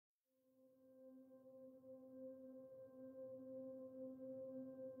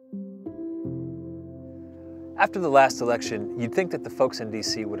After the last election, you'd think that the folks in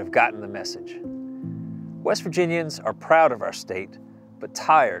DC would have gotten the message. West Virginians are proud of our state, but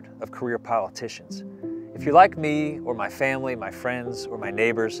tired of career politicians. If you're like me, or my family, my friends, or my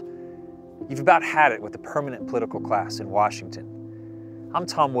neighbors, you've about had it with the permanent political class in Washington. I'm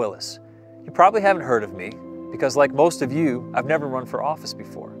Tom Willis. You probably haven't heard of me, because like most of you, I've never run for office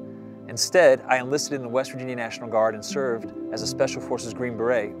before. Instead, I enlisted in the West Virginia National Guard and served as a Special Forces Green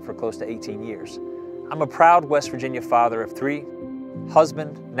Beret for close to 18 years. I'm a proud West Virginia father of 3,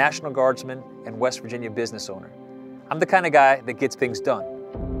 husband, National Guardsman, and West Virginia business owner. I'm the kind of guy that gets things done.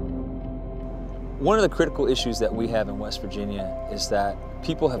 One of the critical issues that we have in West Virginia is that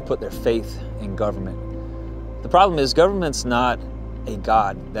people have put their faith in government. The problem is government's not a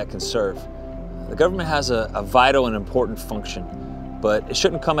God that can serve. The government has a vital and important function, but it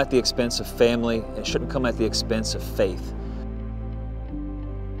shouldn't come at the expense of family. It shouldn't come at the expense of faith.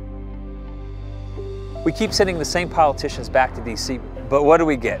 We keep sending the same politicians back to DC, but what do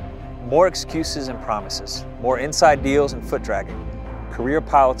we get? More excuses and promises, more inside deals and foot dragging, career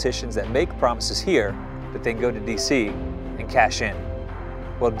politicians that make promises here, but then go to DC and cash in.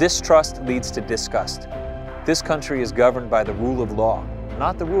 Well, distrust leads to disgust. This country is governed by the rule of law,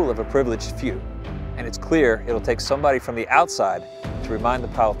 not the rule of a privileged few. And it's clear it'll take somebody from the outside to remind the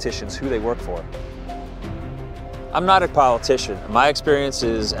politicians who they work for. I'm not a politician. My experience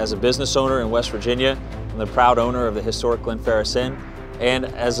is as a business owner in West Virginia. I'm the proud owner of the historic Glen Ferris Inn, and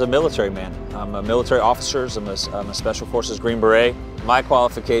as a military man. I'm a military officer, I'm a Special Forces Green Beret. My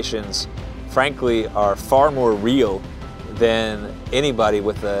qualifications, frankly, are far more real than anybody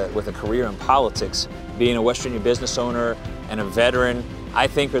with a career in politics. Being a West Virginia business owner and a veteran, I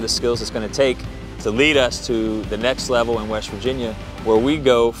think are the skills it's going to take to lead us to the next level in West Virginia, where we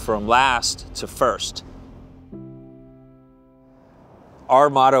go from last to first. Our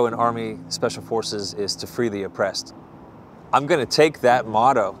motto in Army Special Forces is to free the oppressed. I'm going to take that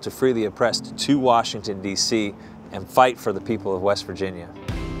motto, to free the oppressed, to Washington, D.C. and fight for the people of West Virginia.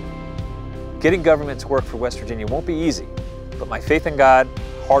 Getting government to work for West Virginia won't be easy, but my faith in God,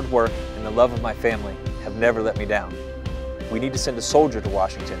 hard work, and the love of my family have never let me down. We need to send a soldier to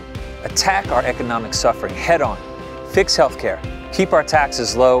Washington, attack our economic suffering head on, fix healthcare, keep our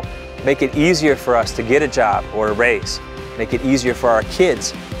taxes low, make it easier for us to get a job or a raise, make it easier for our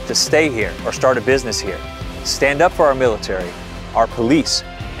kids to stay here or start a business here. Stand up for our military, our police,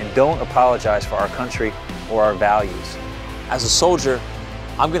 and don't apologize for our country or our values. As a soldier,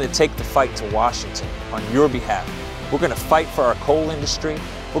 I'm going to take the fight to Washington on your behalf. We're going to fight for our coal industry.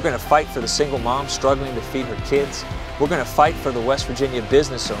 We're going to fight for the single mom struggling to feed her kids. We're going to fight for the West Virginia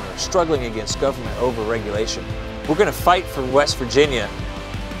business owner struggling against government overregulation. We're going to fight for West Virginia.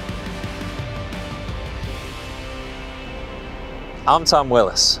 I'm Tom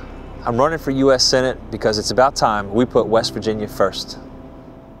Willis. I'm running for U.S. Senate because it's about time we put West Virginia first.